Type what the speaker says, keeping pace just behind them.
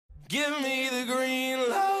Give me the green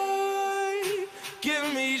light.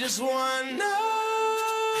 Give me just one night.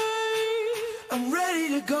 I'm ready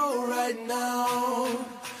to go right now.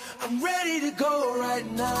 I'm ready to go right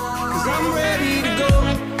now. 'Cause I'm ready to go.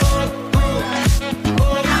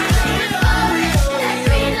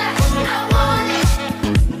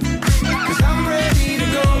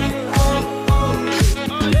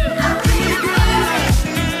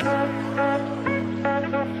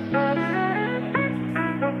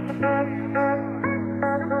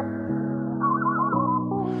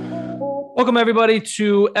 Welcome, everybody,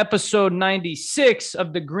 to episode 96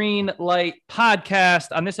 of the Green Light Podcast.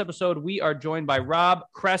 On this episode, we are joined by Rob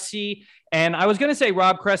Cressy. And I was going to say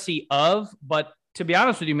Rob Cressy but to be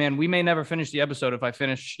honest with you, man, we may never finish the episode if I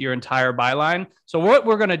finish your entire byline. So what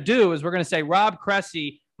we're going to do is we're going to say Rob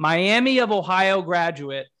Cressy, Miami of Ohio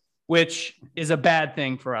graduate, which is a bad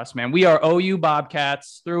thing for us, man. We are OU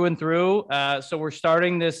Bobcats through and through. So we're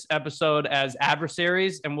starting this episode as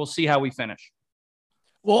adversaries, and we'll see how we finish.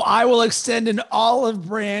 Well, I will extend an olive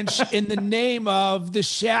branch in the name of the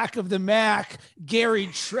Shack of the Mac,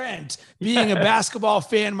 Gary Trent. Being a basketball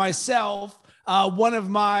fan myself, one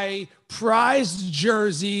of my prized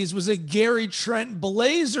jerseys was a Gary Trent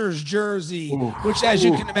Blazers jersey, which, as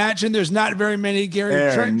you can imagine, there's not very many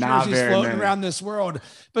Gary Trent jerseys floating around this world.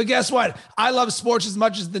 But guess what? I love sports as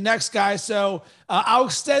much as the next guy, so I'll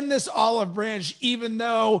extend this olive branch, even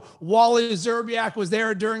though Wally Zerbiak was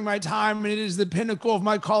there during my time, and it is the pinnacle of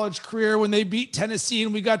my college career when they beat Tennessee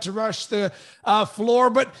and we got to rush the floor.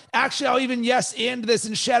 But actually, I'll even end this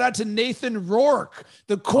and shout out to Nathan Rourke,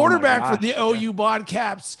 the quarterback for the OU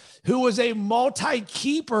Bobcats, who was a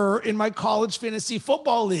multi-keeper in my college fantasy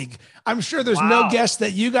football league. I'm sure there's no guest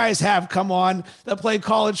that you guys have come on that play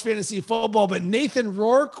college fantasy football, but Nathan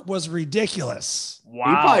Rourke was ridiculous. Wow.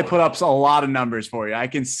 He probably put up a lot of numbers for you. I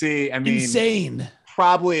can see, insane.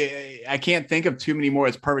 Probably, I can't think of too many more.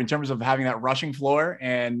 It's perfect in terms of having that rushing floor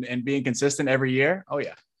and being consistent every year. Oh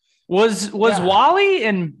yeah. Was Wally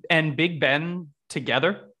and Big Ben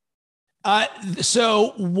together?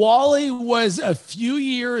 So Wally was a few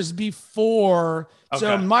years before. Okay.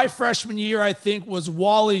 So my freshman year, I think, was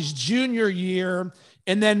Wally's junior year.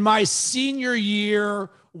 And then my senior year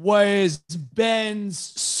was Ben's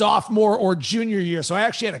sophomore or junior year. So I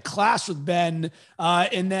actually had a class with Ben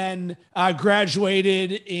and then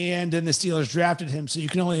graduated, and then the Steelers drafted him. So you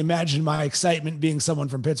can only imagine my excitement being someone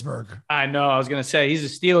from Pittsburgh. I know. I was going to say he's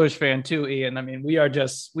a Steelers fan too, Ian. I mean, we are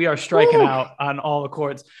striking out on all the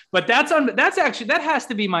courts, but that has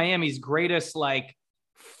to be Miami's greatest,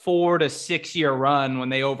 4 to 6 year run when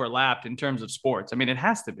they overlapped in terms of sports. I mean, it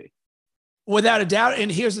has to be. Without a doubt.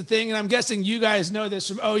 And here's the thing, and I'm guessing you guys know this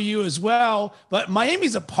from OU as well, but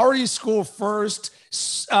Miami's a party school first,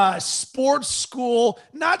 sports school,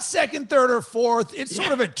 not second, third, or fourth. It's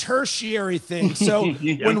sort of a tertiary thing. So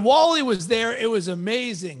when Wally was there, it was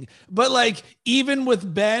amazing. But even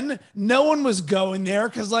with Ben, no one was going there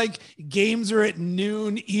because games are at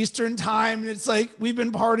noon Eastern time. And it's we've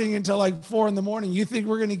been partying until 4 a.m. You think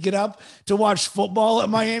we're going to get up to watch football at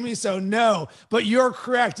Miami? So no, but you're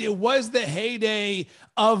correct. It was the heyday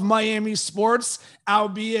of Miami sports,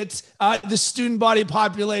 albeit the student body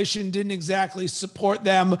population didn't exactly support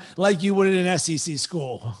them like you would in an SEC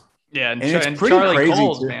school. Yeah, and it's pretty Charlie crazy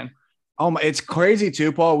Coles, too. Man. Oh my, it's crazy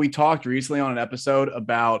too, Paul. We talked recently on an episode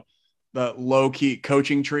about the low-key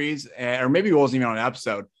coaching trees, or maybe it wasn't even on an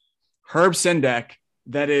episode. Herb Sendek,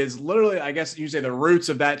 that is literally, I guess you say, the roots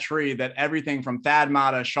of that tree, that everything from Thad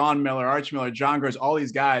Matta, Sean Miller, Arch Miller, John Gross, all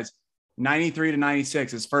these guys, 93 to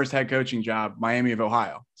 96, his first head coaching job, Miami of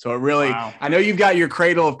Ohio. So it really, I know you've got your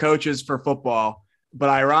cradle of coaches for football, but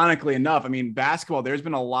ironically enough, I mean, basketball, there's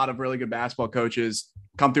been a lot of really good basketball coaches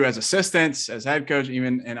come through as assistants, as head coach,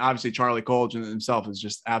 even, and obviously Charlie Coles himself is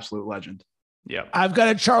just absolute legend. Yeah. I've got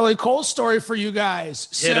a Charlie Coles story for you guys.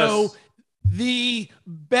 The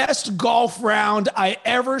best golf round I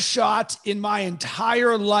ever shot in my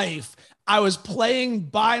entire life, I was playing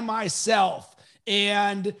by myself.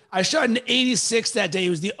 And I shot an 86 that day. It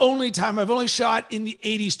was the only time I've only shot in the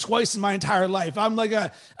 80s twice in my entire life. I'm like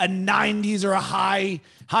a 90s or a high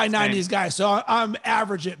 90s guy. So I'm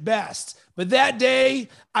average at best. But that day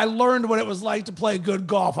I learned what it was like to play good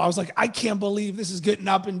golf. I was like, I can't believe this is getting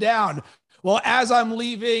up and down. Well, as I'm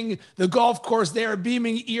leaving the golf course there,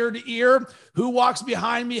 beaming ear to ear, who walks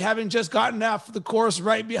behind me, having just gotten off the course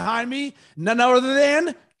right behind me? None other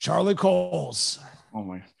than Charlie Coles. Oh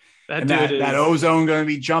my. That ozone going to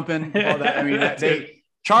be jumping. All that.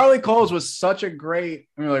 Charlie Coles was such a great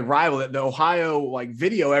rival that the Ohio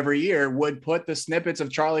video every year would put the snippets of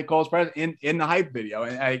Charlie Coles in the hype video,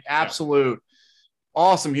 and absolute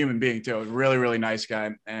awesome human being too. Really, really nice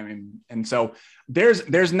guy. I mean, and so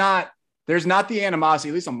there's not the animosity,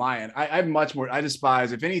 at least on my end. I have much more. I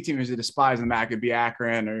despise, if any team is to despise in the MAC, it'd be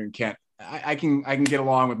Akron or Kent. I can get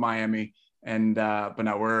along with Miami, and but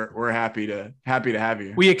no, we're happy to have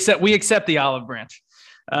you. We accept the olive branch.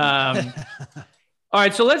 All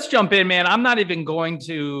right, so let's jump in, man. I'm not even going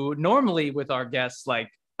to, normally with our guests, like,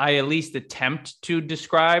 I at least attempt to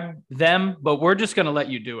describe them, but we're just going to let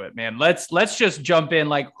you do it, man. Let's just jump in.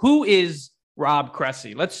 Like, who is Rob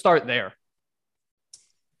Cressy? Let's start there.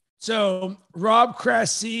 So Rob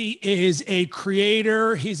Cressy is a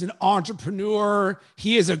creator. He's an entrepreneur.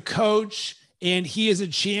 He is a coach, and he is a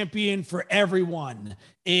champion for everyone.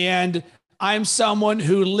 And I'm someone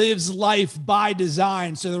who lives life by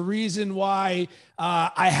design. So the reason why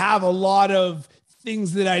I have a lot of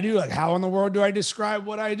things that I do, like how in the world do I describe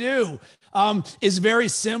what I do, is very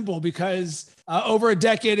simple, because over a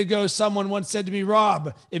decade ago, someone once said to me,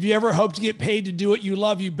 Rob, if you ever hope to get paid to do what you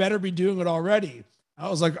love, you better be doing it already. I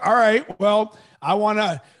was like, all right, well, I want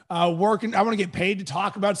to work and I want to get paid to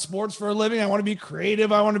talk about sports for a living. I want to be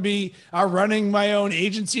creative. I want to be running my own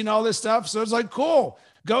agency and all this stuff. So it's like, cool,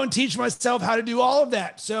 go and teach myself how to do all of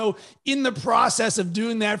that. So in the process of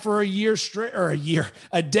doing that for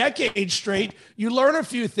a decade straight, you learn a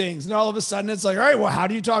few things. And all of a sudden it's like, all right, well, how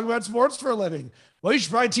do you talk about sports for a living? Well, you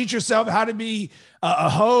should probably teach yourself how to be a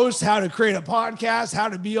host, how to create a podcast, how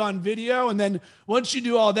to be on video. And then once you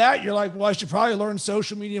do all that, you're like, well, I should probably learn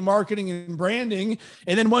social media marketing and branding.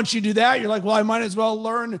 And then once you do that, you're like, well, I might as well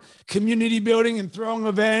learn community building and throwing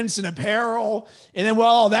events and apparel. And then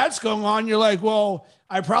while all that's going on, you're like, well,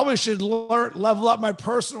 I probably should level up my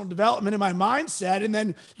personal development and my mindset. And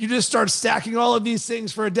then you just start stacking all of these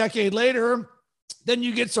things for a decade later. Then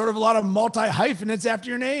you get sort of a lot of multi-hyphenates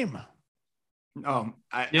after your name. Oh,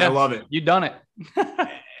 I love it. You've done it.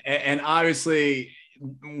 And obviously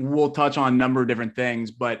we'll touch on a number of different things,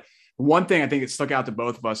 but one thing I think it stuck out to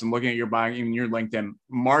both of us, and looking at your bio, even your LinkedIn,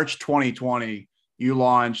 March 2020, you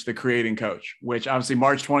launched the Creating Coach, which obviously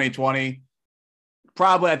March 2020,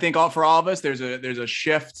 probably, I think for all of us, there's a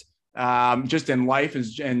shift just in life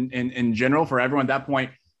in general for everyone at that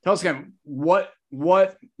point. Tell us again what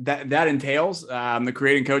that entails, the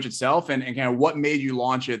Creating Coach itself, and kind of what made you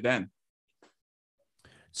launch it then.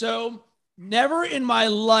 So never in my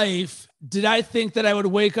life did I think that I would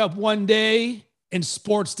wake up one day and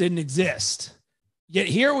sports didn't exist. Yet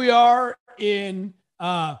here we are in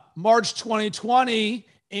March 2020,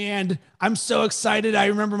 and I'm so excited. I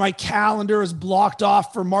remember my calendar was blocked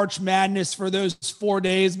off for March Madness for those 4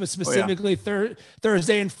 days, but specifically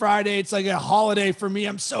Thursday and Friday. It's like a holiday for me.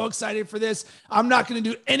 I'm so excited for this. I'm not going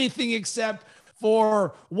to do anything except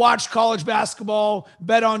for watch college basketball,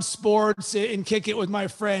 bet on sports, and kick it with my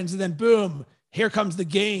friends. And then boom, here comes the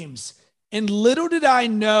games. And little did I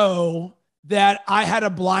know that I had a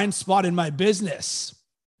blind spot in my business.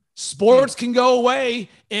 Sports can go away.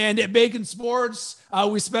 And at Bacon Sports,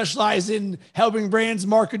 we specialize in helping brands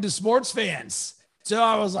market to sports fans. So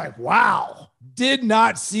I was like, wow, did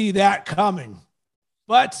not see that coming.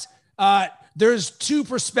 But there's two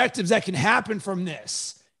perspectives that can happen from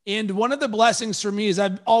this. And one of the blessings for me is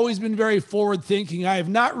I've always been very forward thinking. I have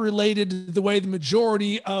not related the way the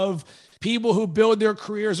majority of people who build their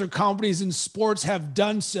careers or companies in sports have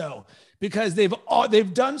done so, because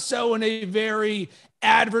they've done so in a very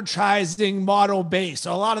advertising model base.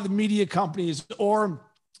 So a lot of the media companies, or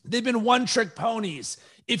they've been one-trick ponies.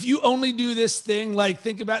 If you only do this thing, like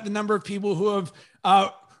think about the number of people who have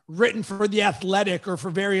written for The Athletic or for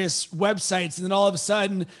various websites. And then all of a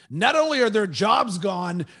sudden, not only are their jobs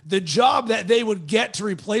gone, the job that they would get to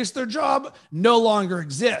replace their job no longer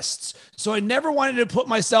exists. So I never wanted to put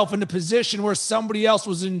myself in a position where somebody else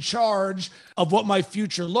was in charge of what my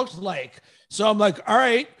future looked like. So I'm like, all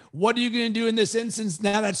right, what are you going to do in this instance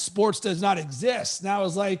now that sports does not exist? Now I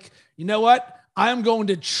was like, you know what? I'm going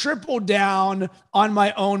to triple down on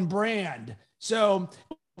my own brand. So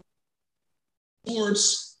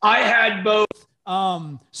sports, I had both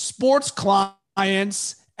sports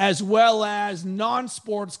clients as well as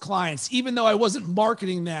non-sports clients, even though I wasn't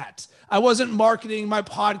marketing that. I wasn't marketing my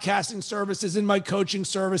podcasting services and my coaching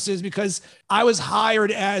services, because I was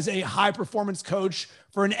hired as a high-performance coach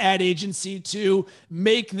for an ad agency to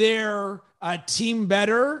make their team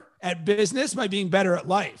better at business by being better at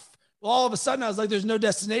life. Well, all of a sudden, I was like, there's no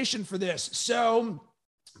destination for this. So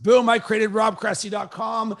boom, I created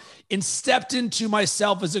robcressy.com and stepped into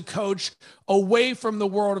myself as a coach away from the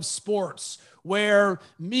world of sports, where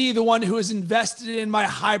me, the one who is invested in my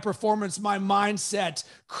high performance, my mindset,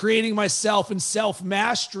 creating myself and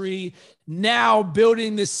self-mastery, now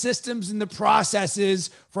building the systems and the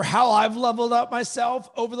processes for how I've leveled up myself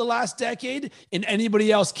over the last decade, and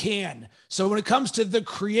anybody else can. So when it comes to the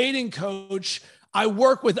creating coach, I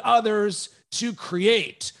work with others to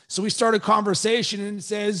create. So we start a conversation and it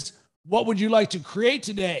says, what would you like to create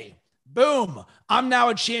today? Boom. I'm now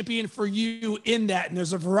a champion for you in that. And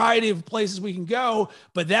there's a variety of places we can go,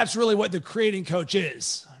 but that's really what the creating coach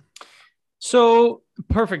is. So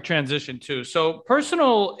perfect transition too. So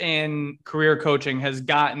personal and career coaching has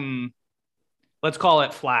gotten, let's call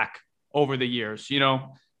it flack over the years,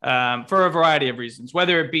 for a variety of reasons,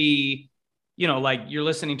 whether it be, like you're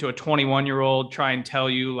listening to a 21-year-old try and tell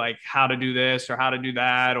you like how to do this or how to do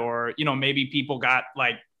that, or, maybe people got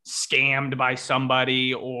like scammed by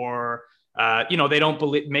somebody, or, they don't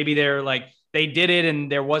believe, maybe they're like, they did it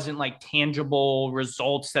and there wasn't like tangible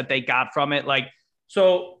results that they got from it. Like,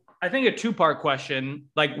 so I think a two-part question,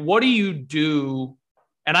 like, what do you do?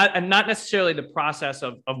 And not necessarily the process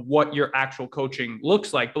of what your actual coaching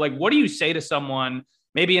looks like, but like, what do you say to someone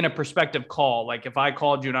maybe in a prospective call? Like if I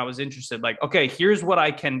called you and I was interested, like, okay, here's what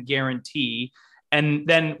I can guarantee. And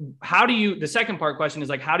then the second part question is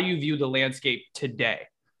like, how do you view the landscape today?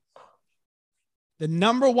 The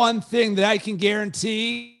number one thing that I can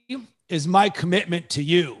guarantee is my commitment to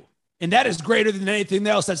you. And that is greater than anything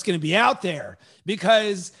else that's going to be out there,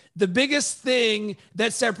 because the biggest thing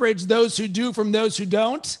that separates those who do from those who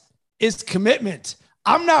don't is commitment.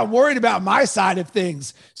 I'm not worried about my side of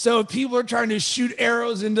things. So if people are trying to shoot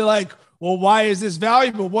arrows into like, well, why is this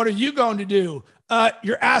valuable? What are you going to do?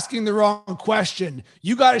 You're asking the wrong question.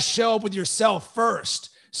 You got to show up with yourself first.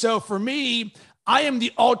 So for me, I am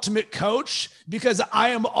the ultimate coach because I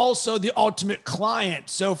am also the ultimate client.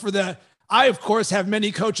 So I, of course, have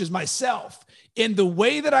many coaches myself. And the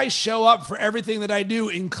way that I show up for everything that I do,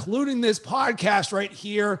 including this podcast right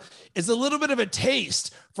here, is a little bit of a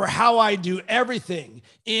taste for how I do everything.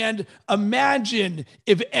 And imagine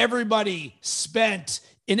if everybody spent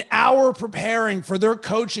an hour preparing for their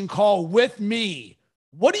coaching call with me.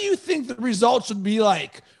 What do you think the results would be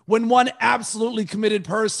like when one absolutely committed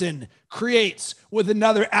person creates with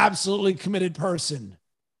another absolutely committed person?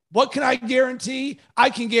 What can I guarantee? I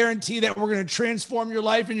can guarantee that we're going to transform your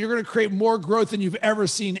life and you're going to create more growth than you've ever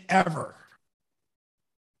seen ever.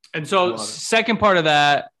 And so second part of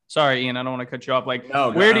that, sorry, Ian, I don't want to cut you off. Like,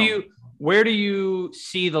 where do you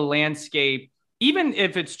see the landscape, even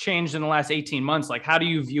if it's changed in the last 18 months? Like, how do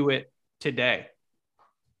you view it today?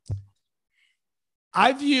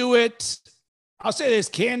 I view it, I'll say this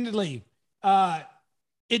candidly.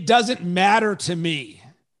 It doesn't matter to me.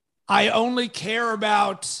 I only care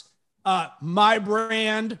about my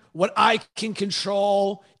brand, what I can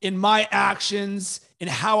control in my actions, and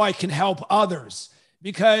how I can help others.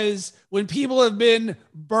 Because when people have been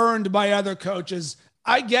burned by other coaches,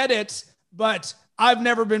 I get it, but I've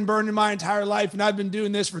never been burned in my entire life, and I've been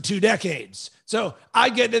doing this for 2 decades. So I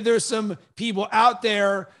get that there's some people out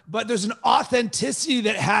there, but there's an authenticity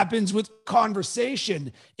that happens with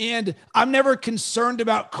conversation. And I'm never concerned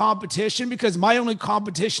about competition because my only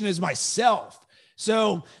competition is myself.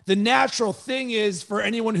 So the natural thing is for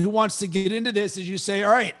anyone who wants to get into this is you say,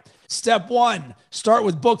 all right, step 1, start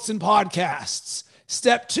with books and podcasts.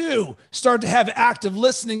 Step 2, start to have active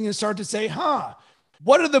listening and start to say,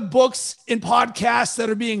 what are the books and podcasts that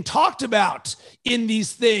are being talked about in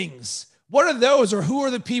these things? What are those, or who are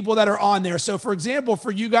the people that are on there? So for example,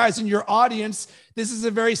 for you guys in your audience, this is a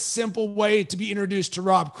very simple way to be introduced to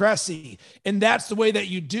Rob Cressy. And that's the way that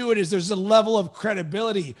you do it, is there's a level of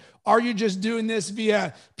credibility. Are you just doing this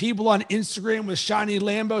via people on Instagram with shiny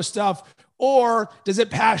Lambo stuff? Or does it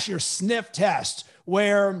pass your sniff test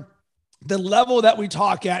where the level that we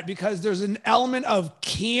talk at, because there's an element of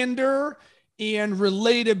candor and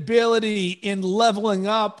relatability in leveling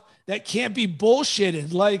up that can't be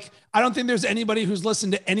bullshitted. Like, I don't think there's anybody who's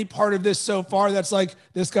listened to any part of this so far that's like,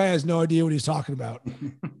 this guy has no idea what he's talking about.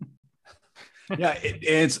 Yeah,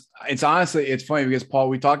 it's honestly, it's funny because Paul,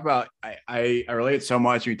 we talk about, I relate so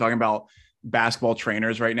much. We're talking about basketball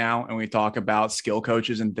trainers right now, and we talk about skill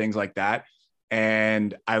coaches and things like that.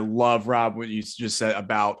 And I love, Rob, what you just said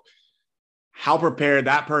about how prepared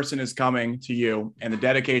that person is coming to you and the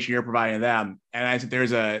dedication you're providing to them. And I think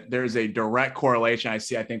there's a direct correlation I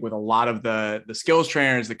think with a lot of the skills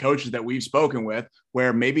trainers, the coaches that we've spoken with,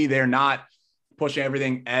 where maybe they're not pushing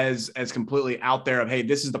everything as completely out there of, hey,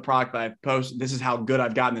 this is the product that I've posted, this is how good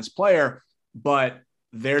I've gotten this player. But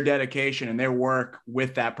their dedication and their work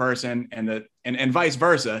with that person and vice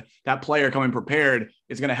versa, that player coming prepared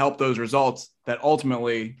is going to help those results that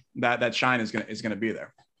ultimately that shine is going to be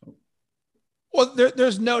there. Well,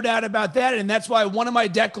 there's no doubt about that. And that's why one of my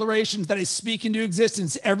declarations that I speak into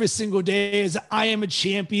existence every single day is I am a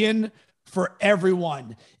champion for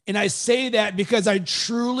everyone. And I say that because I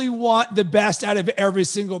truly want the best out of every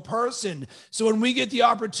single person. So when we get the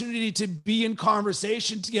opportunity to be in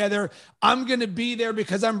conversation together, I'm going to be there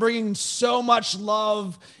because I'm bringing so much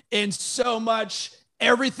love and so much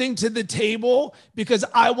everything to the table because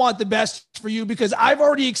I want the best for you, because I've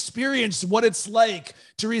already experienced what it's like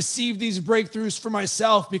to receive these breakthroughs for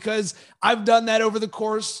myself, because I've done that over the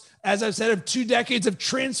course, as I've said, of 2 decades of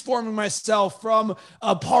transforming myself from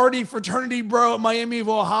a party fraternity bro at Miami of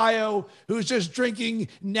Ohio who's just drinking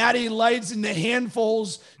natty lights in the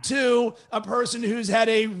handfuls to a person who's had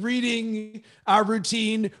a reading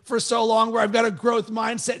routine for so long, where I've got a growth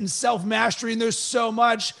mindset and self-mastery. And there's so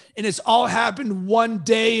much, and it's all happened one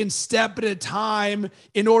day and step at a time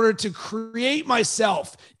in order to create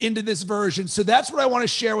myself into this version. So that's what I want to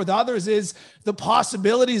share with others, is the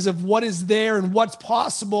possibilities of what is there and what's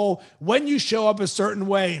possible when you show up a certain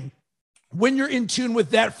way, when you're in tune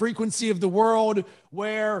with that frequency of the world,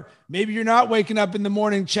 where maybe you're not waking up in the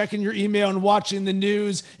morning, checking your email and watching the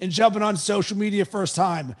news and jumping on social media first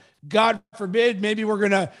time. God forbid, maybe we're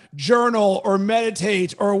going to journal or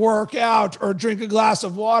meditate or work out or drink a glass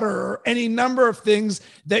of water or any number of things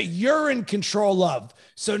that you're in control of.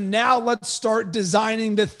 So now let's start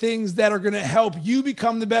designing the things that are going to help you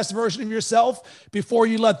become the best version of yourself before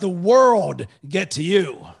you let the world get to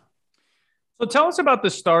you. So tell us about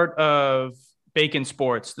the start of Bacon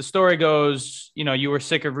Sports. The story goes, you were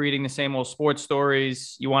sick of reading the same old sports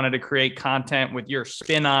stories. You wanted to create content with your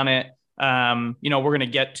spin on it. We're going to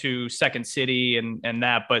get to Second City and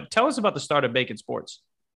that, but tell us about the start of Bacon Sports.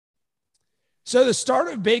 So the start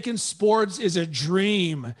of Bacon Sports is a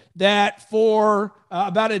dream that for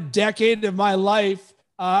about a decade of my life,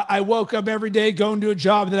 I woke up every day going to a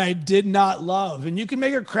job that I did not love. And you can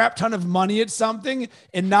make a crap ton of money at something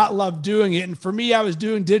and not love doing it. And for me, I was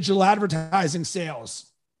doing digital advertising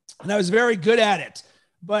sales, and I was very good at it.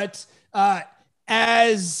 But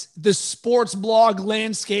as the sports blog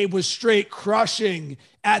landscape was straight crushing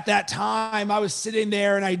at that time, I was sitting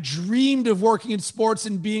there and I dreamed of working in sports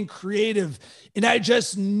and being creative. And I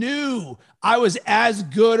just knew I was as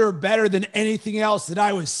good or better than anything else that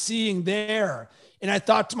I was seeing there. And I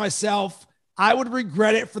thought to myself, I would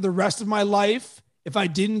regret it for the rest of my life if I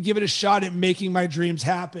didn't give it a shot at making my dreams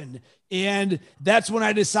happen. And that's when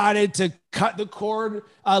I decided to cut the cord,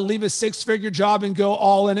 leave a 6-figure job and go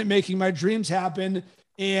all in at making my dreams happen.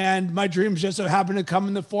 And my dreams just so happened to come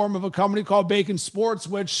in the form of a company called Bacon Sports,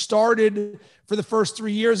 which started for the first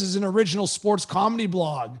 3 years as an original sports comedy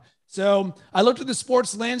blog. So I looked at the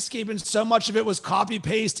sports landscape, and so much of it was copy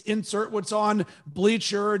paste, insert what's on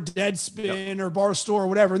Bleacher, Deadspin, or Barstool or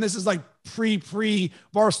whatever. And this is like pre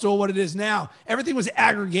Barstool, what it is now. Everything was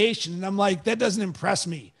aggregation. And I'm like, that doesn't impress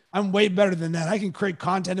me. I'm way better than that. I can create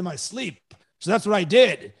content in my sleep. So that's what I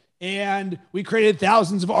did. And we created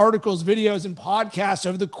thousands of articles, videos, and podcasts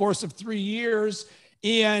over the course of 3 years.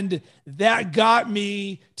 And that got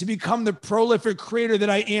me to become the prolific creator that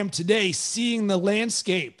I am today, seeing the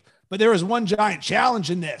landscape. But there was one giant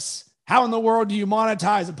challenge in this. How in the world do you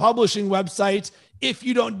monetize a publishing website if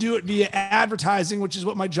you don't do it via advertising, which is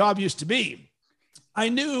what my job used to be? I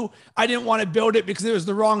knew I didn't want to build it because it was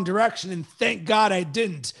the wrong direction. And thank God I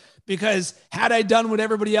didn't, because had I done what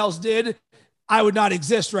everybody else did, I would not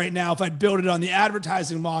exist right now if I'd built it on the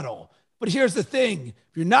advertising model. But here's the thing.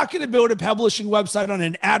 If you're not going to build a publishing website on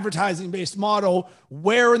an advertising-based model,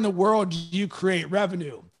 where in the world do you create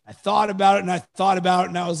revenue? I thought about it and I thought about it,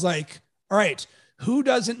 and I was like, all right, who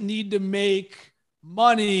doesn't need to make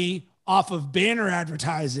money off of banner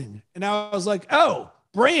advertising? And I was like, oh,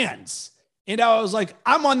 brands. And I was like,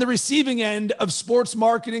 I'm on the receiving end of sports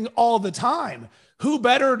marketing all the time. Who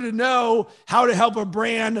better to know how to help a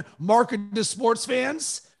brand market to sports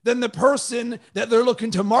fans than the person that they're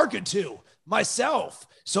looking to market to? Myself.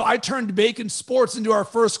 So I turned Bacon Sports into our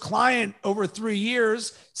first client over 3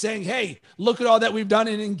 years, saying, hey, look at all that we've done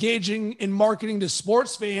in engaging in marketing to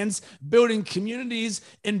sports fans, building communities,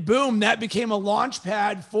 and boom, that became a launch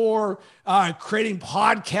pad for creating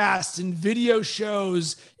podcasts and video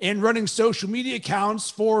shows and running social media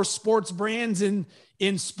accounts for sports brands in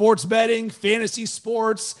sports betting, fantasy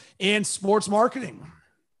sports, and sports marketing.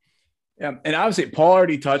 Yeah, and obviously Paul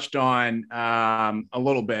already touched on a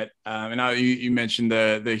little bit, and now you mentioned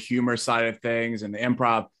the humor side of things and the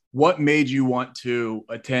improv. what made you want to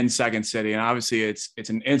attend Second City? And obviously it's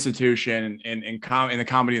an institution in the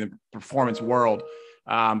comedy and the performance world.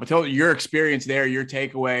 But tell your experience there, your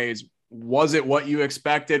takeaways. Was it what you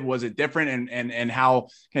expected? Was it different? And how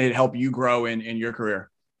can it help you grow in your career?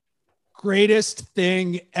 Greatest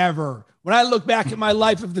thing ever. When I look back at my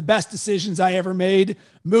life, of the best decisions I ever made,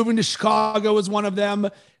 moving to Chicago was one of them.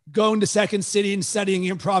 Going to Second City and studying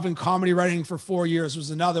improv and comedy writing for 4 years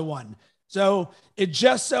was another one. So it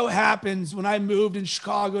just so happens when I moved in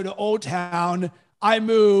Chicago to Old Town, I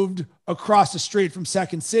moved across the street from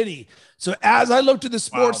Second City. So as I looked at the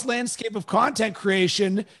sports landscape of content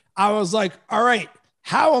creation, I was like, all right,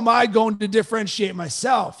 how am I going to differentiate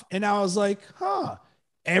myself? And I was like,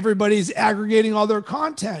 everybody's aggregating all their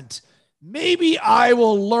content. Maybe I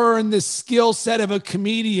will learn the skill set of a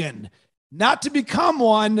comedian, not to become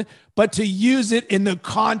one, but to use it in the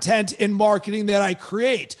content and marketing that I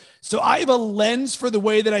create. So I have a lens for the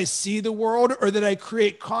way that I see the world, or that I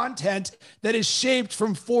create content that is shaped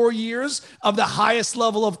from 4 years of the highest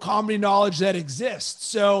level of comedy knowledge that exists.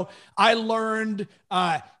 So I learned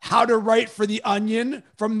how to write for The Onion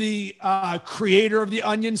from the creator of The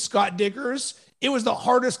Onion, Scott Diggers. It was the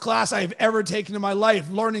hardest class I've ever taken in my life,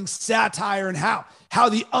 learning satire and how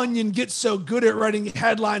The Onion gets so good at writing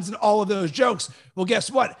headlines and all of those jokes. Well, guess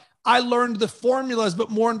what? I learned the formulas,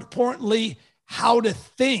 but more importantly, how to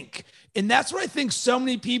think. And that's what I think so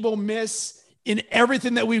many people miss in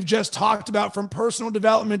everything that we've just talked about, from personal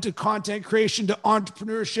development to content creation to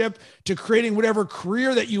entrepreneurship to creating whatever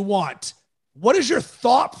career that you want. What is your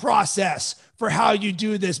thought process for how you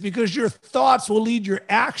do this? Because your thoughts will lead your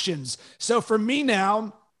actions. So for me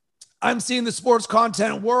now, I'm seeing the sports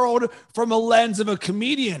content world from a lens of a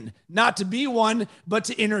comedian, not to be one, but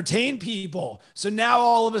to entertain people. So now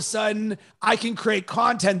all of a sudden I can create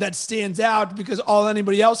content that stands out because all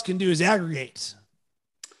anybody else can do is aggregate.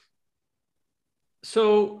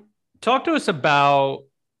 So talk to us about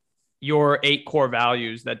your 8 core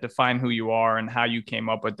values that define who you are and how you came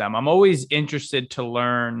up with them. I'm always interested to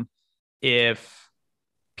learn if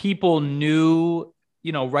people knew,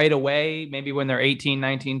 right away, maybe when they're 18,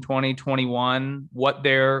 19, 20, 21, what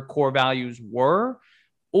their core values were,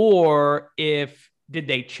 or did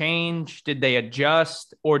they change? Did they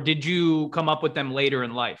adjust? Or did you come up with them later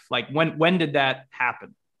in life? Like when did that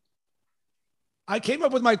happen? I came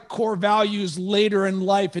up with my core values later in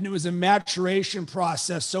life, and it was a maturation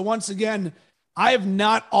process. So once again, I have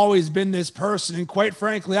not always been this person. And quite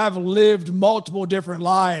frankly, I've lived multiple different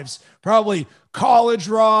lives, probably college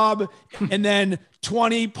Rob, and then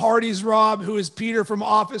 20 parties Rob, who is Peter from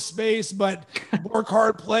Office Space, but work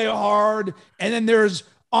hard, play hard. And then there's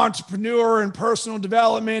entrepreneur and personal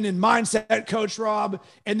development and mindset coach Rob.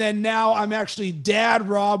 And then now I'm actually dad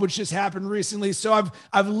Rob, which just happened recently. So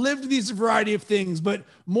I've lived these variety of things, but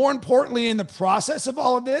more importantly, in the process of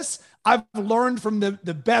all of this, I've learned from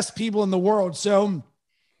the best people in the world. So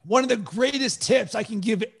one of the greatest tips I can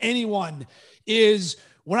give anyone is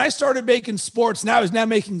when I started making sports, and I was now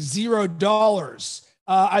making $0,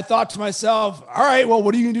 I thought to myself, all right, well,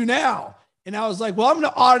 what are you gonna do now? And I was like, well, I'm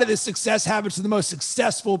going to audit the success habits of the most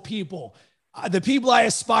successful people, the people I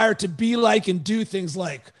aspire to be like and do things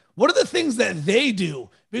like. What are the things that they do?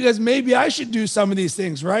 Because maybe I should do some of these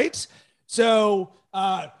things, right? So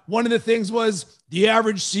one of the things was the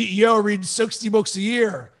average CEO reads 60 books a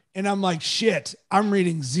year. And I'm like, shit, I'm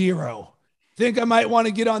reading 0. Think I might want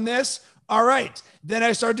to get on this? All right. Then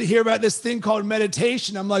I start to hear about this thing called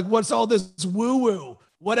meditation. I'm like, what's all this woo-woo?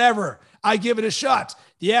 Whatever. I give it a shot.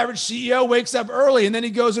 The average CEO wakes up early and then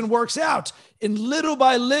he goes and works out. And little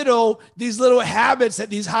by little, these little habits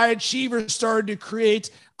that these high achievers started to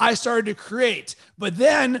create, I started to create. But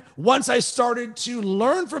then once I started to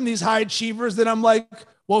learn from these high achievers, then I'm like,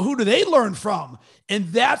 well, who do they learn from? And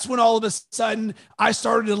that's when all of a sudden I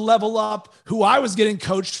started to level up who I was getting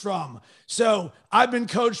coached from. So I've been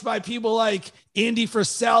coached by people like Andy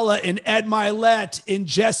Frisella and Ed Milet and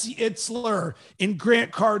Jesse Itzler and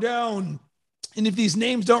Grant Cardone. And if these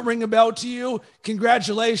names don't ring a bell to you,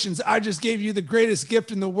 congratulations. I just gave you the greatest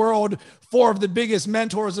gift in the world, 4 of the biggest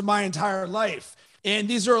mentors of my entire life. And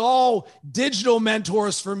these are all digital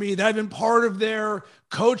mentors for me that I've been part of their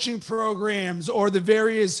coaching programs or the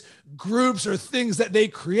various groups or things that they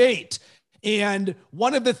create. And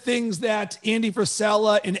one of the things that Andy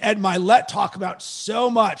Frisella and Ed Milet talk about so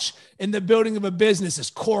much in the building of a business is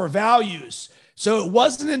core values. So it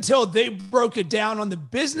wasn't until they broke it down on the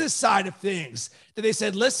business side of things that they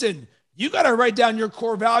said, listen, you got to write down your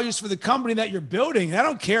core values for the company that you're building. And I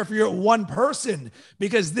don't care if you're one person,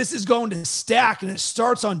 because this is going to stack and it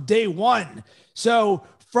starts on day one. So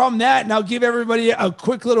from that, and I'll give everybody a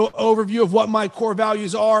quick little overview of what my core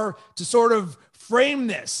values are to sort of frame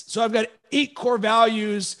this. So I've got 8 core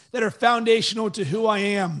values that are foundational to who I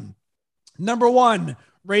am. Number 1,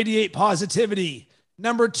 radiate positivity.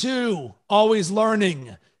 Number 2, always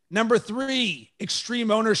learning. Number 3, extreme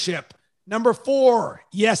ownership. Number 4,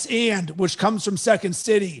 yes and, which comes from Second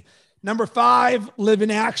City. Number 5, live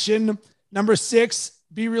in action. Number 6,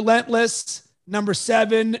 be relentless. Number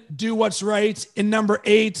 7, do what's right. And number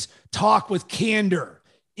 8, talk with candor.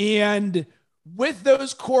 And with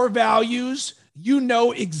those core values, you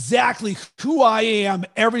know exactly who I am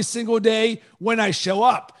every single day when I show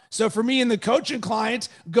up. So for me and the coaching client,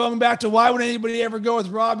 going back to why would anybody ever go with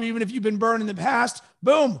Rob, even if you've been burned in the past,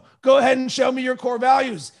 boom, go ahead and show me your core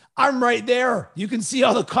values. I'm right there. You can see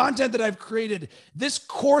all the content that I've created. This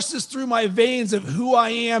courses through my veins of who I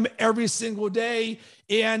am every single day.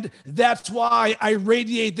 And that's why I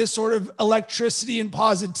radiate this sort of electricity and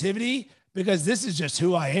positivity, because this is just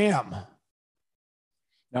who I am.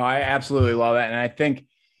 No, I absolutely love that. And I think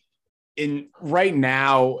right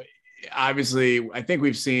now, obviously, I think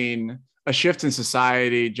we've seen a shift in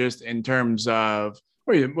society just in terms of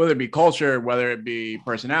whether it be culture, whether it be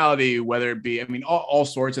personality, whether it be, all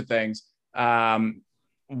sorts of things.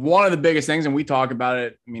 One of the biggest things, and we talk about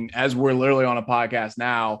it, as we're literally on a podcast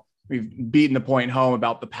now, we've beaten the point home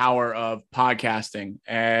about the power of podcasting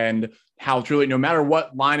and how truly, no matter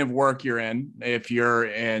what line of work you're in, if you're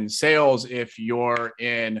in sales, if you're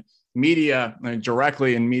in media,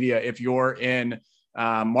 directly in media, if you're in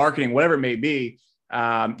marketing, whatever it may be,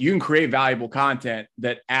 you can create valuable content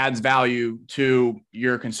that adds value to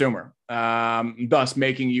your consumer, thus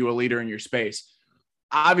making you a leader in your space.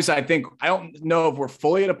 Obviously, I don't know if we're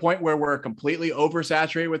fully at a point where we're completely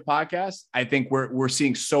oversaturated with podcasts. I think we're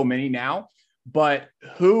seeing so many now, but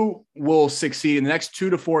who will succeed in the next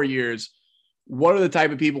 2 to 4 years? What are the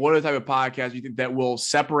type of people, what are the type of podcasts you think that will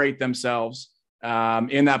separate themselves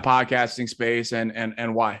in that podcasting space,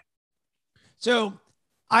 and why? So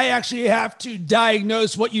I actually have to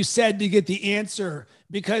diagnose what you said to get the answer,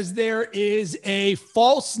 because there is a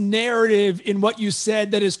false narrative in what you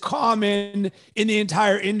said that is common in the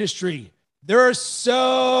entire industry. There are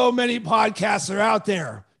so many podcasts that are out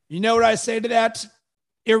there. You know what I say to that?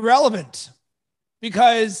 Irrelevant.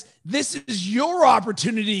 Because this is your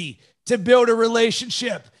opportunity to build a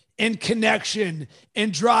relationship and connection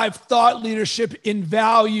and drive thought leadership in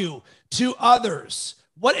value to others.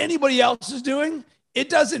 What anybody else is doing, it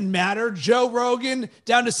doesn't matter. Joe Rogan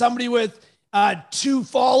down to somebody with 2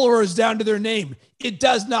 followers down to their name. It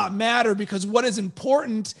does not matter, because what is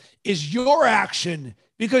important is your action,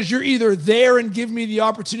 because you're either there and give me the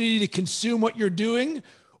opportunity to consume what you're doing,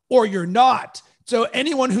 or you're not. So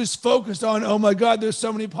anyone who's focused on, oh my God, there's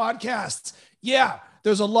so many podcasts. Yeah,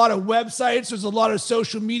 there's a lot of websites. There's a lot of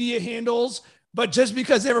social media handles, but just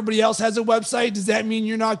because everybody else has a website, does that mean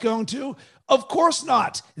you're not going to? Of course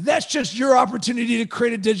not. That's just your opportunity to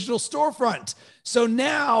create a digital storefront. So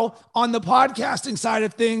now on the podcasting side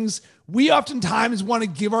of things, we oftentimes want to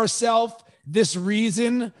give ourselves this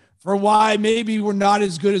reason for why maybe we're not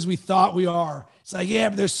as good as we thought we are. It's like, yeah,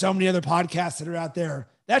 but there's so many other podcasts that are out there.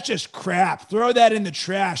 That's just crap. Throw that in the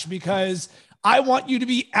trash, because I want you to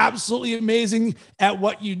be absolutely amazing at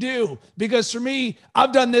what you do. Because for me,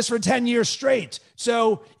 I've done this for 10 years straight.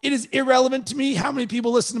 So it is irrelevant to me how many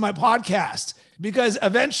people listen to my podcast, because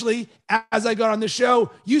eventually, as I got on the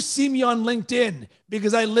show, you see me on LinkedIn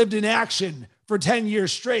because I lived in action for 10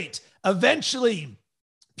 years straight. Eventually,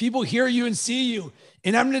 people hear you and see you.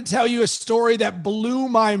 And I'm going to tell you a story that blew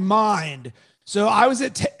my mind. So I was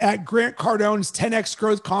at Grant Cardone's 10X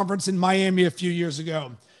Growth Conference in Miami a few years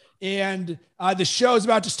ago. And the show is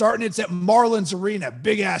about to start, and it's at Marlins Arena,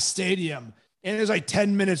 big ass stadium. And there's like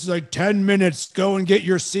 10 minutes. It's like 10 minutes, go and get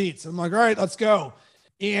your seats. I'm like, all right, let's go.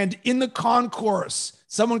 And in the concourse,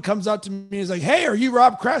 someone comes up to me and is like, hey, are you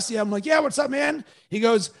Rob Cressy? I'm like, yeah, what's up, man? He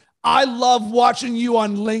goes, I love watching you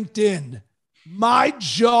on LinkedIn. My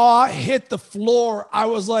jaw hit the floor. I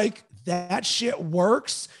was like, that shit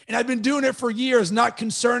works. And I've been doing it for years, not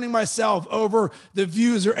concerning myself over the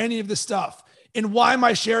views or any of the stuff. And why am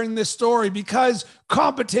I sharing this story? Because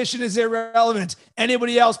competition is irrelevant.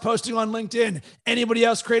 Anybody else posting on LinkedIn, anybody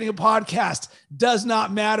else creating a podcast does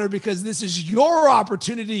not matter, because this is your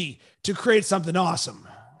opportunity to create something awesome.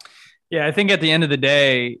 Yeah, I think at the end of the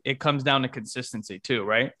day, it comes down to consistency too,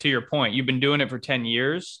 right? To your point, you've been doing it for 10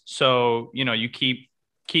 years. So, you keep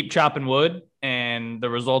chopping wood and the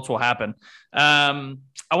results will happen. I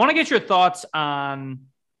want to get your thoughts on,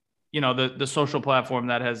 the social platform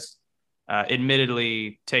that has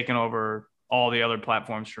admittedly taken over all the other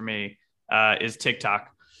platforms for me, is TikTok.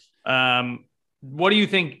 what do you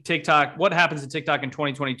think what happens to TikTok in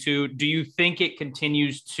 2022? Do you think it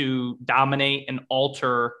continues to dominate and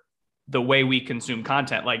alter the way we consume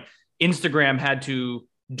content? Like Instagram had to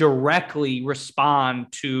directly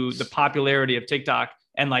respond to the popularity of TikTok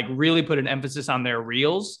and like really put an emphasis on their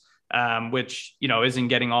reels, which, isn't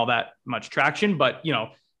getting all that much traction, but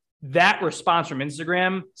that response from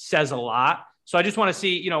Instagram says a lot. So I just want to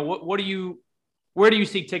see, where do you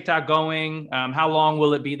see TikTok going? How long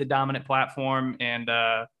will it be the dominant platform? And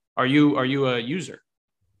are you a user?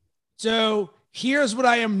 So here's what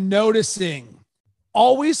I am noticing.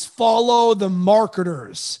 Always follow the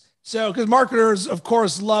marketers. So, because marketers, of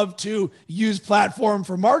course, love to use platform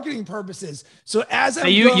for marketing purposes. So as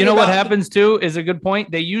what happens too is a good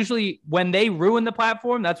point. They usually, when they ruin the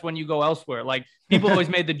platform, that's when you go elsewhere. Like people always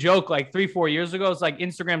made the joke like 3-4 years ago. It's like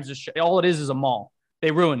Instagram's all it is a mall.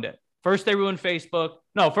 They ruined it. First, they ruined Facebook.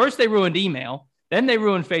 No, first they ruined email. Then they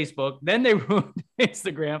ruined Facebook. Then they ruined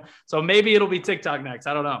Instagram. So maybe it'll be TikTok next.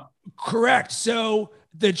 I don't know. Correct. So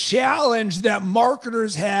the challenge that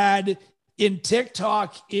marketers had in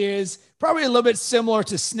TikTok is probably a little bit similar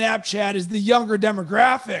to Snapchat, is the younger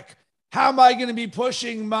demographic. How am I going to be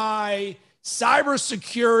pushing my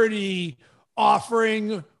cybersecurity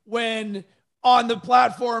offering when on the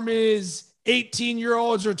platform is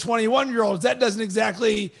 18-year-olds or 21-year-olds? That doesn't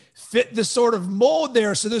exactly fit the sort of mold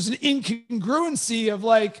there. So there's an incongruency of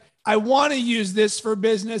like, I want to use this for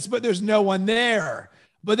business, but there's no one there.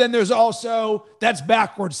 But then there's also, that's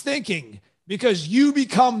backwards thinking, because you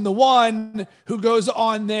become the one who goes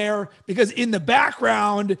on there, because in the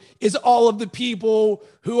background is all of the people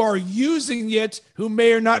who are using it, who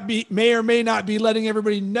may or may not be letting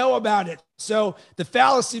everybody know about it. So the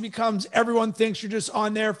fallacy becomes everyone thinks you're just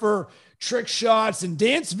on there for trick shots and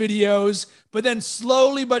dance videos, but then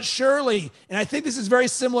slowly but surely, and I think this is very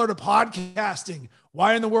similar to podcasting.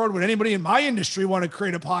 Why in the world would anybody in my industry want to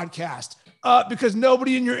create a podcast? Because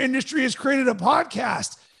nobody in your industry has created a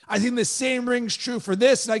podcast. I think the same rings true for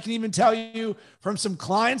this. And I can even tell you from some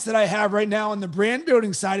clients that I have right now on the brand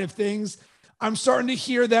building side of things, I'm starting to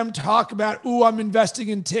hear them talk about, I'm investing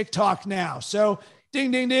in TikTok now. So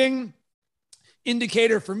ding, ding, ding,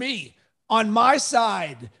 indicator for me. On my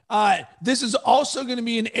side, this is also going to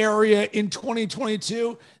be an area in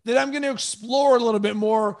 2022 that I'm going to explore a little bit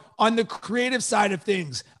more on the creative side of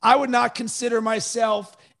things. I would not consider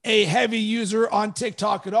myself a heavy user on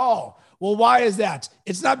TikTok at all. Well, why is that?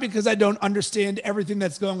 It's not because I don't understand everything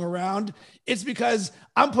that's going around. It's because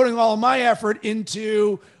I'm putting all of my effort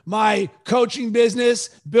into my coaching business,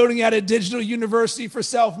 building out a digital university for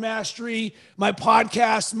self-mastery, my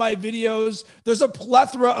podcasts, my videos. There's a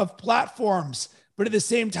plethora of platforms, but at the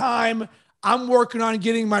same time, I'm working on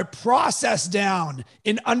getting my process down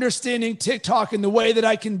in understanding TikTok in the way that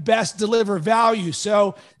I can best deliver value.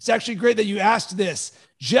 So it's actually great that you asked this.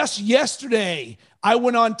 Just yesterday, I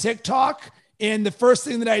went on TikTok, and the first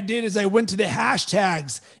thing that I did is I went to the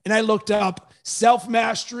hashtags and I looked up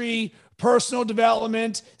self-mastery, personal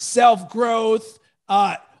development, self-growth,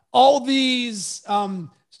 all these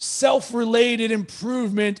self-related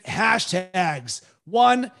improvement hashtags.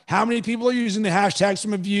 One, how many people are using the hashtags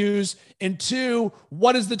from views? And two,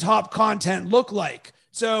 what does the top content look like?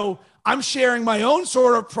 So I'm sharing my own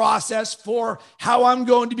sort of process for how I'm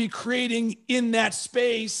going to be creating in that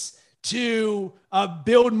space to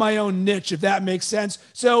build my own niche, if that makes sense.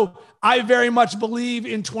 So I very much believe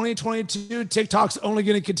in 2022, TikTok's only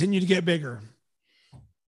going to continue to get bigger.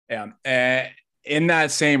 Yeah. In that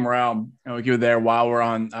same realm, and we go there while we're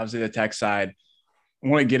on, obviously, the tech side, I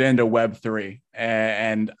want to get into Web3.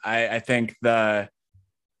 And I think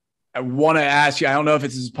I want to ask you, I don't know if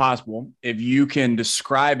this is possible, if you can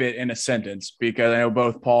describe it in a sentence, because I know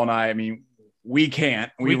both Paul and I mean, we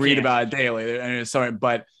can't. We read about it daily. And it's sorry,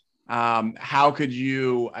 but how could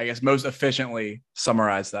you, I guess, most efficiently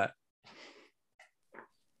summarize that?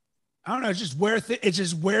 I don't know. It's just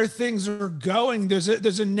where things are going.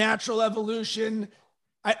 There's a natural evolution.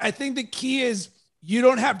 I think the key is you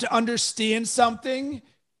don't have to understand something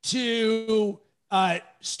to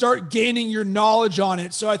start gaining your knowledge on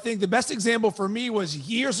it. So I think the best example for me was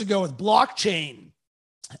years ago with blockchain.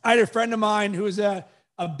 I had a friend of mine who was a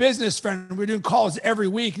business friend. We were doing calls every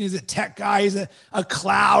week, and he's a tech guy. He's a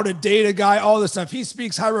cloud, a data guy, all this stuff. He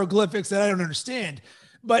speaks hieroglyphics that I don't understand.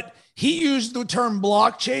 But he used the term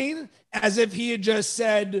blockchain as if he had just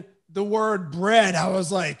said the word bread. I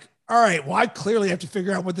was like, all right, well, I clearly have to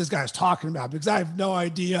figure out what this guy's talking about because I have no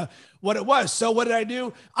idea what it was. So what did I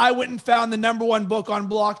do? I went and found the #1 book on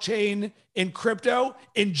blockchain in crypto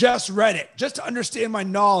and just read it, just to understand my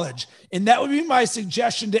knowledge. And that would be my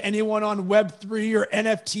suggestion to anyone on Web3 or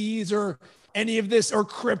NFTs or any of this or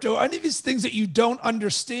crypto, any of these things that you don't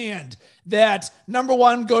understand, that number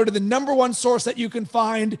one, go to the number one source that you can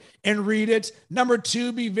find and read it. Number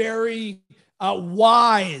two, be very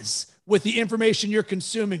wise with the information you're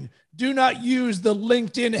consuming. Do not use the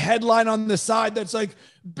LinkedIn headline on the side that's like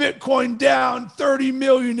Bitcoin down 30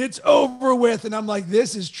 million, it's over with. And I'm like,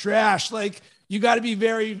 this is trash. Like, you got to be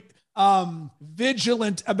very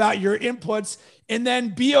vigilant about your inputs, and then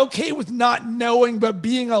be okay with not knowing, but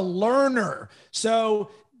being a learner. So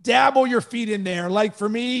dabble your feet in there. Like for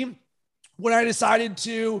me, when I decided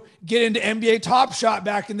to get into NBA Top Shot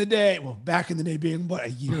back in the day, well, back in the day being what, a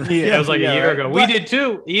year? Yeah, it was like a year ago. We did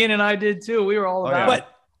too. Ian and I did too. We were all about it. But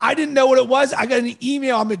I didn't know what it was. I got an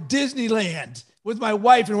email. I'm at Disneyland with my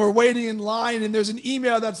wife and we're waiting in line. And there's an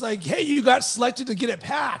email that's like, hey, you got selected to get a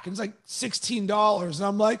pack. And it's like $16. And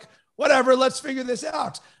I'm like, whatever, let's figure this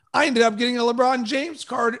out. I ended up getting a LeBron James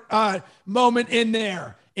card moment in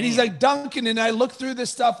there. And he's like dunking. And I look through this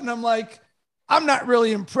stuff and I'm like, I'm not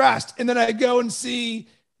really impressed. And then I go and see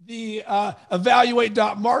the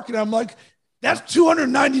evaluate.market. I'm like, that's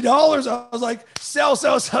 $290. I was like,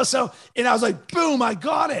 sell. And I was like, boom, I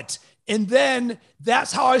got it. And then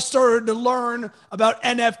that's how I started to learn about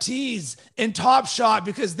NFTs and Top Shot,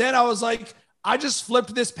 because then I was like, I just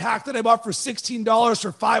flipped this pack that I bought for $16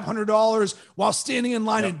 for $500 while standing in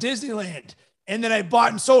line at Disneyland. And then I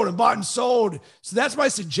bought and sold. So that's my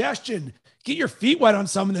suggestion. Get your feet wet on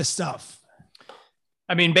some of this stuff.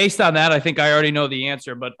 I mean, based on that, I think I already know the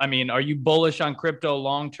answer, but I mean, are you bullish on crypto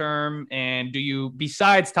long-term? And do you,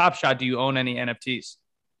 besides Top Shot, do you own any NFTs?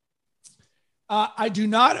 I do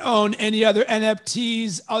not own any other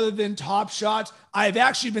NFTs other than Top Shot. I've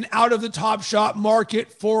actually been out of the Top Shot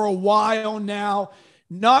market for a while now,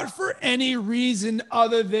 not for any reason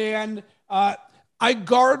other than I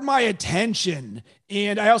guard my attention,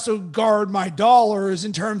 and I also guard my dollars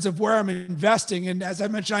in terms of where I'm investing. And as I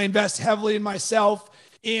mentioned, I invest heavily in myself.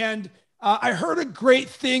 And I heard a great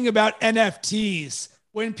thing about NFTs.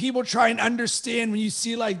 When people try and understand, when you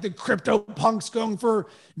see like the crypto punks going for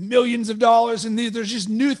millions of dollars, and there's just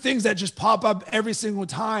new things that just pop up every single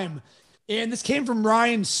time. And this came from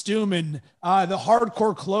Ryan Stewman. The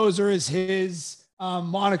Hardcore Closer is his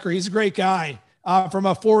moniker. He's a great guy from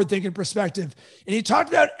a forward-thinking perspective. And he talked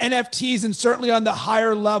about NFTs, and certainly on the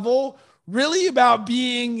higher level, really about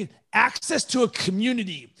being access to a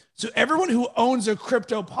community. So everyone who owns a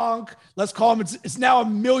crypto punk, let's call them, it's now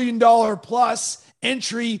 $1 million plus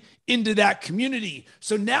entry into that community.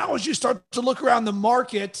 So now as you start to look around the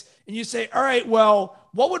market and you say, all right, well,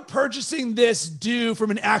 what would purchasing this do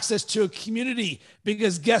from an access to a community?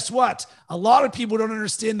 Because guess what? A lot of people don't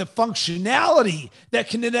understand the functionality that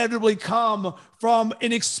can inevitably come from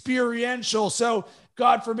an experiential. So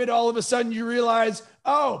God forbid, all of a sudden you realize,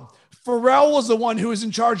 oh, Pharrell was the one who was in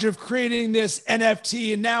charge of creating this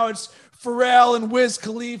NFT. And now it's Pharrell and Wiz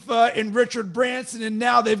Khalifa and Richard Branson. And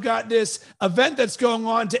now they've got this event that's going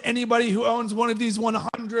on to anybody who owns one of these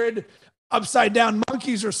 100 upside down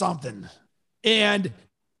monkeys or something. And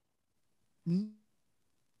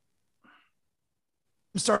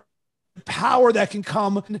start power that can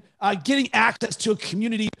come getting access to a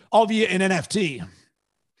community all via an NFT.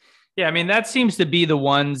 Yeah, I mean, that seems to be the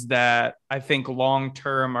ones that I think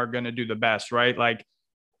long-term are going to do the best, right? Like,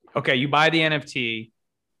 okay, you buy the NFT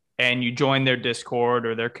and you join their Discord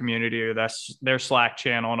or their community or that's their Slack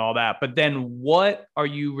channel and all that. But then what are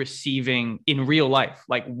you receiving in real life?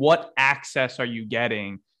 Like, what access are you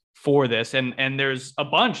getting for this? And there's a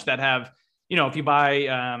bunch that have, you know, if you buy,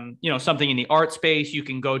 something in the art space, you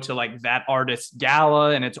can go to like that artist's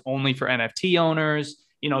gala and it's only for NFT owners.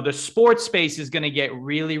 You know, the sports space is going to get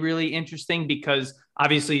really, really interesting because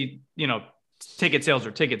obviously, you know, ticket sales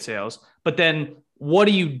are ticket sales. But then what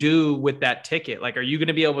do you do with that ticket? Like, are you going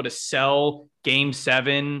to be able to sell Game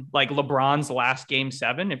 7, like LeBron's last Game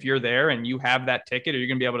 7, if you're there and you have that ticket? Are you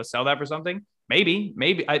going to be able to sell that for something? Maybe.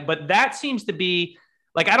 But that seems to be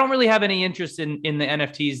like, I don't really have any interest in the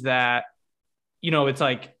NFTs that, you know, it's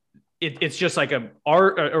like, it's just like a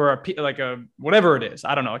art or like a whatever it is.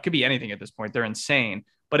 I don't know. It could be anything at this point. They're insane.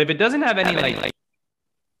 But if it doesn't have any like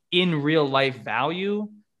in real life value,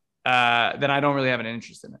 then I don't really have an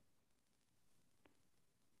interest in it.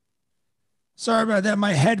 Sorry about that.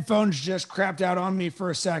 My headphones just crapped out on me for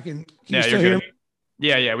a second. Can you you're still hear good. me?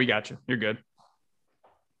 Yeah, we got you. You're good.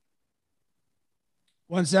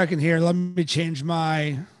 1 second here. Let me change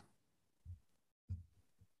my.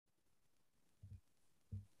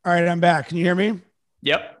 All right, I'm back. Can you hear me?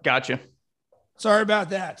 Yep, gotcha. Sorry about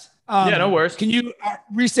that. Yeah, no worries. Can you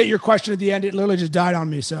restate your question at the end? It literally just died on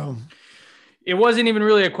me. So, It wasn't even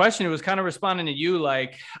really a question. It was kind of responding to you,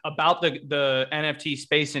 like about the NFT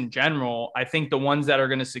space in general. I think the ones that are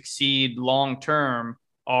going to succeed long term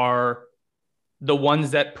are the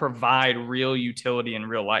ones that provide real utility in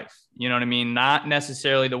real life. You know what I mean? Not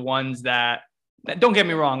necessarily the ones that don't get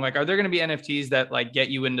me wrong. Like, are there going to be NFTs that like get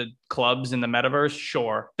you into clubs in the metaverse?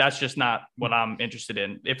 Sure. That's just not what I'm interested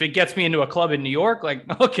in. If it gets me into a club in New York, like,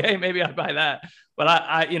 okay, maybe I'd buy that. But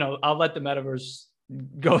I'll let the metaverse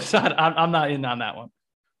go aside. I'm not in on that one.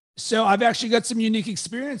 So I've actually got some unique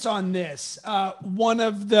experience on this. One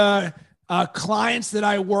of the clients that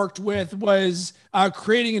I worked with was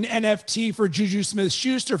creating an NFT for Juju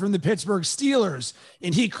Smith-Schuster from the Pittsburgh Steelers.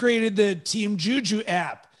 And he created the Team Juju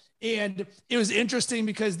app. And it was interesting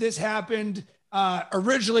because this happened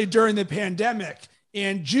originally during the pandemic.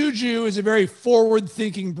 And Juju is a very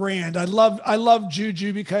forward-thinking brand. I love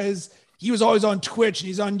Juju because he was always on Twitch and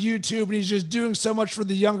he's on YouTube and he's just doing so much for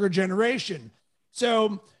the younger generation.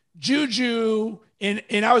 So Juju, and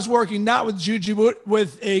I was working not with Juju, but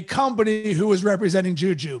with a company who was representing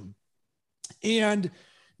Juju. And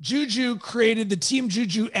Juju created the Team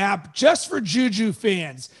Juju app just for Juju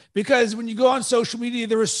fans, because when you go on social media,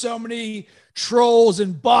 there were so many trolls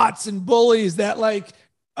and bots and bullies that like,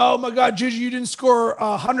 oh my God, Juju, you didn't score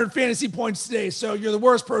 100 fantasy points today, so you're the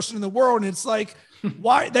worst person in the world. And it's like,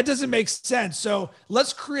 why? That doesn't make sense. So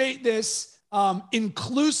let's create this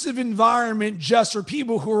inclusive environment just for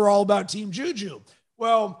people who are all about Team Juju.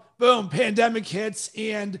 Well, boom, pandemic hits,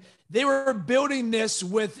 and they were building this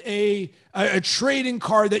with a trading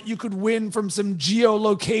card that you could win from some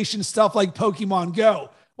geolocation stuff like Pokemon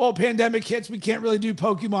Go. Well, pandemic hits, we can't really do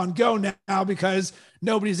Pokemon Go now because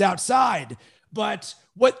nobody's outside. But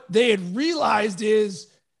what they had realized is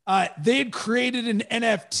they had created an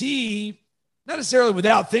NFT, not necessarily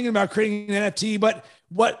without thinking about creating an NFT, but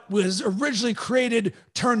what was originally created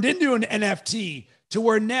turned into an NFT, to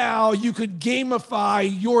where now you could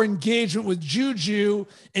gamify your engagement with Juju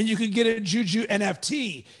and you could get a Juju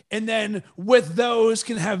NFT. And then with those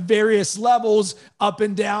can have various levels up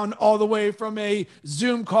and down, all the way from a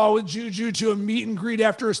Zoom call with Juju to a meet and greet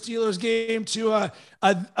after a Steelers game to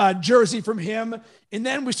a jersey from him. And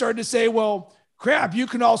then we started to say, well, crap, you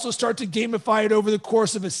can also start to gamify it over the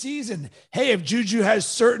course of a season. Hey, if Juju has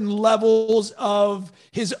certain levels of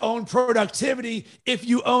his own productivity, if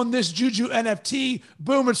you own this Juju NFT,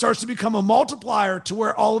 boom, it starts to become a multiplier, to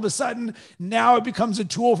where all of a sudden now it becomes a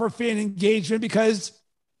tool for fan engagement. Because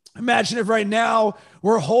imagine if right now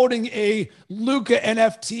we're holding a Luka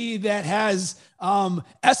NFT that has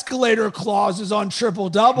escalator clauses on triple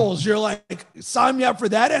doubles. You're like, sign me up for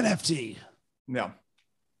that NFT. Yeah.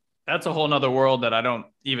 That's a whole nother world that I don't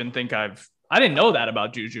even think I didn't know that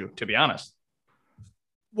about Juju, to be honest.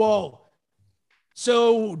 Whoa.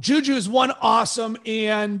 So Juju is one awesome,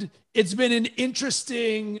 and it's been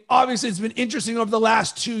obviously it's been interesting over the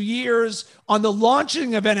last 2 years on the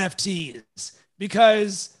launching of NFTs,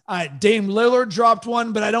 because Dame Lillard dropped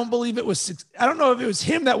one, but I don't know if it was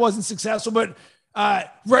him that wasn't successful, but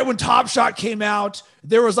right when Top Shot came out,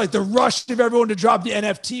 there was like the rush of everyone to drop the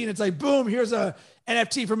NFT, and it's like, boom, here's a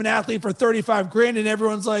NFT from an athlete for 35 grand. And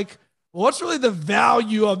everyone's like, well, what's really the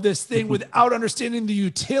value of this thing without understanding the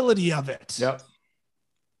utility of it? Yep.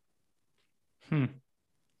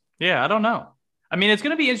 Yeah, I don't know. I mean, it's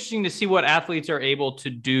going to be interesting to see what athletes are able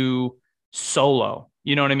to do solo.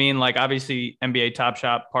 You know what I mean? Like, obviously NBA Top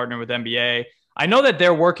Shot partner with NBA. I know that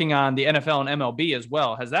they're working on the NFL and MLB as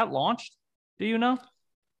well. Has that launched? Do you know?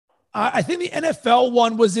 I think the NFL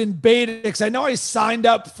one was in beta, because I know I signed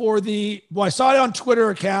up for I saw it on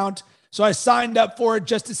Twitter account. So I signed up for it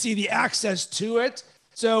just to see the access to it.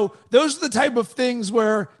 So those are the type of things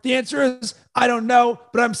where the answer is, I don't know,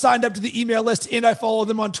 but I'm signed up to the email list and I follow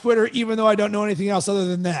them on Twitter, even though I don't know anything else other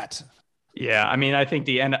than that. Yeah. I mean, I think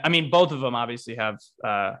both of them obviously have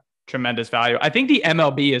tremendous value. I think the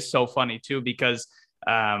MLB is so funny too, because,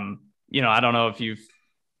 I don't know if you've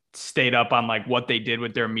stayed up on like what they did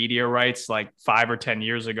with their media rights like 5 or 10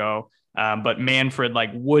 years ago. But Manfred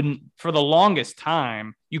wouldn't, for the longest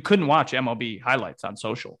time, you couldn't watch MLB highlights on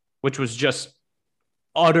social, which was just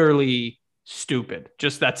utterly stupid.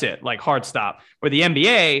 Just that's it, like hard stop. Where the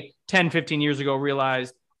NBA 10, 15 years ago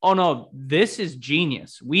realized, oh no, this is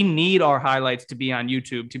genius. We need our highlights to be on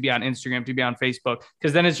YouTube, to be on Instagram, to be on Facebook,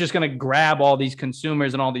 because then it's just going to grab all these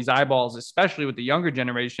consumers and all these eyeballs, especially with the younger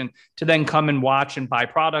generation, to then come and watch and buy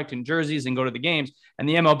product and jerseys and go to the games. And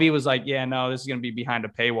the MLB was like, yeah, no, this is going to be behind a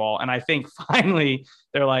paywall. And I think finally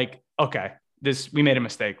they're like, okay, we made a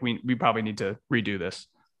mistake. We probably need to redo this.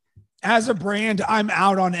 as a brand, I'm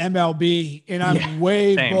out on MLB, and I'm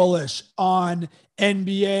way bullish on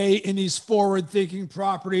NBA and these forward-thinking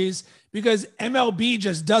properties because MLB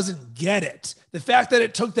just doesn't get it. The fact that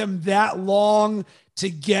it took them that long to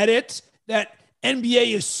get it, that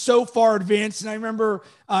NBA is so far advanced. And I remember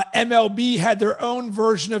MLB had their own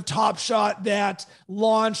version of Top Shot that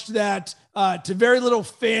launched that to very little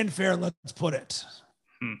fanfare, let's put it.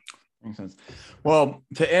 Makes sense. Well,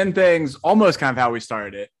 to end things, almost kind of how we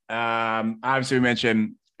started it. Obviously, we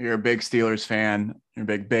mentioned you're a big Steelers fan. You're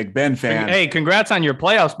a big Ben fan. Hey, congrats on your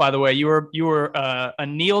playoffs, by the way. You were a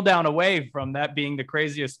kneel down away from that being the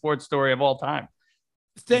craziest sports story of all time.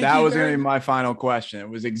 That was going to be my final question. It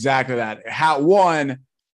was exactly that.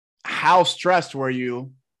 How stressed were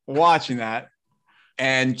you watching that?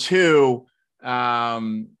 And two,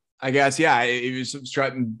 I guess, it was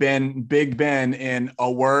strutting Big Ben in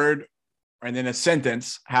a word and then a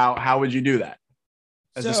sentence. How would you do that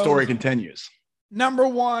as the story continues? Number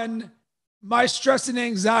one, my stress and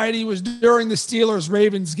anxiety was during the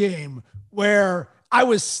Steelers-Ravens game where I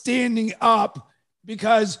was standing up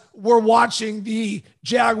because we're watching the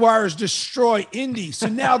Jaguars destroy Indy. So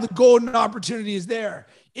now the golden opportunity is there.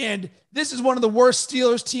 And this is one of the worst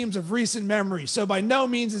Steelers teams of recent memory. So by no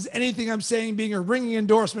means is anything I'm saying being a ringing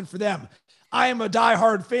endorsement for them. I am a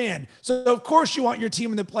diehard fan. So of course you want your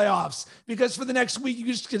team in the playoffs because for the next week, you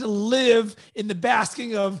just get to live in the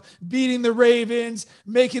basking of beating the Ravens,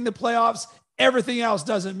 making the playoffs. Everything else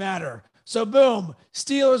doesn't matter. So boom,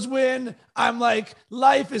 Steelers win. I'm like,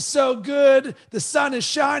 life is so good. The sun is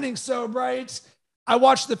shining so bright. I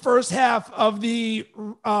watched the first half of the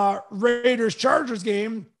Raiders-Chargers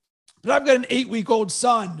game, but I've got an 8-week-old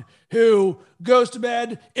son who goes to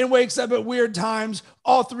bed and wakes up at weird times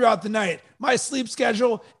all throughout the night. My sleep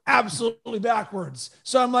schedule, absolutely backwards.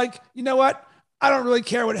 So I'm like, you know what? I don't really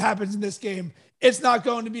care what happens in this game. It's not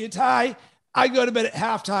going to be a tie. I go to bed at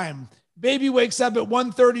halftime. Baby wakes up at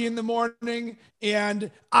 1:30 in the morning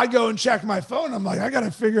and I go and check my phone. I'm like, I got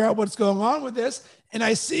to figure out what's going on with this. And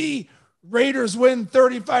I see Raiders win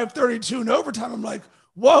 35-32 in overtime. I'm like,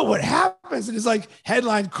 whoa, what happens? And it's like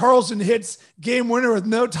headline, Carlson hits game winner with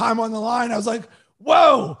no time on the line. I was like,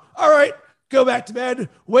 whoa, all right, go back to bed,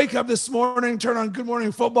 wake up this morning, turn on Good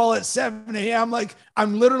Morning Football at 7 a.m. Like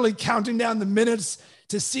I'm literally counting down the minutes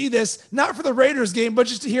to see this, not for the Raiders game, but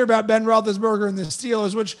just to hear about Ben Roethlisberger and the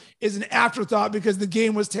Steelers, which is an afterthought because the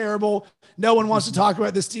game was terrible. No one wants to talk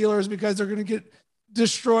about the Steelers because they're going to get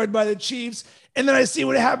destroyed by the Chiefs. And then I see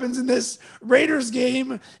what happens in this Raiders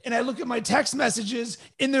game, and I look at my text messages,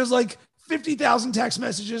 and there's like 50,000 text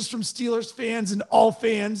messages from Steelers fans and all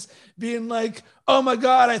fans being like, oh my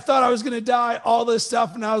God, I thought I was going to die, all this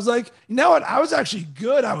stuff. And I was like, you know what? I was actually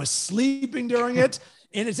good. I was sleeping during it.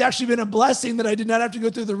 And it's actually been a blessing that I did not have to go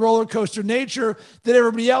through the roller coaster nature that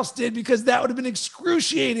everybody else did, because that would have been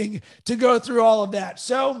excruciating to go through all of that.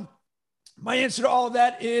 So my answer to all of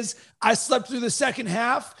that is I slept through the second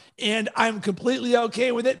half and I'm completely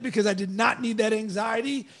okay with it because I did not need that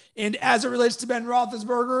anxiety. And as it relates to Ben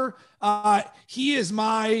Roethlisberger, he is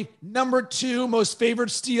my number 2 most favorite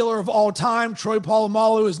Steeler of all time. Troy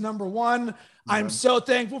Polamalu is number 1. I'm so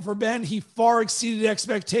thankful for Ben. He far exceeded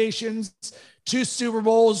expectations. 2 Super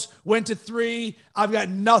Bowls, went to 3. I've got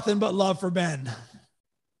nothing but love for Ben.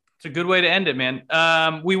 It's a good way to end it, man.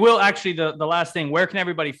 We will actually, the last thing, where can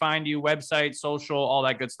everybody find you? Website, social, all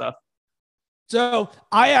that good stuff. So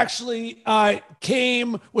I actually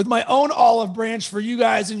came with my own olive branch for you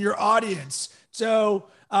guys and your audience. So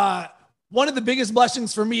one of the biggest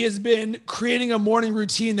blessings for me has been creating a morning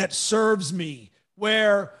routine that serves me.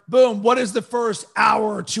 Where, boom, what does the first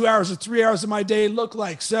hour or 2 hours or 3 hours of my day look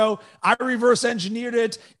like? So I reverse engineered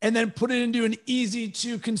it and then put it into an easy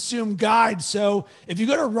to consume guide. So if you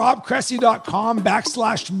go to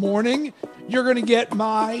robcressy.com/morning, you're going to get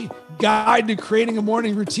my guide to creating a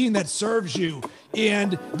morning routine that serves you.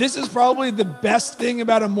 And this is probably the best thing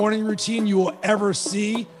about a morning routine you will ever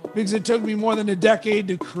see because it took me more than a decade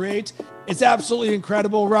to create. It's absolutely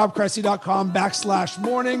incredible.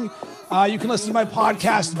 robcressy.com/morning. You can listen to my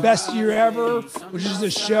podcast, Best Year Ever, which is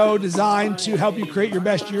a show designed to help you create your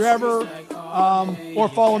best year ever. Or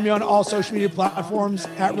follow me on all social media platforms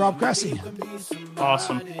at Rob Cressy.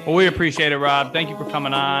 Awesome. Well, we appreciate it, Rob. Thank you for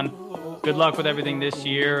coming on. Good luck with everything this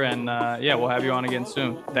year. And we'll have you on again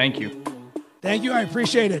soon. Thank you. Thank you. I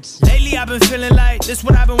appreciate it. Lately, I've been feeling like this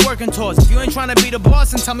what I've been working towards. If you ain't trying to be the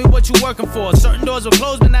boss, then tell me what you working for. Certain doors were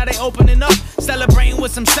closed, but now they opening up. Celebrating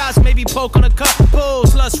with some shots, maybe poke on a cup.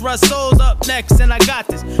 Pulls, lust, rust, souls up next, and I got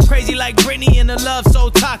this. Crazy like Britney and the love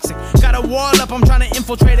so toxic. Got a wall up, I'm trying to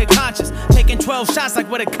infiltrate a conscience. Taking 12 shots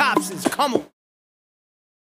like where the cops is. Come on.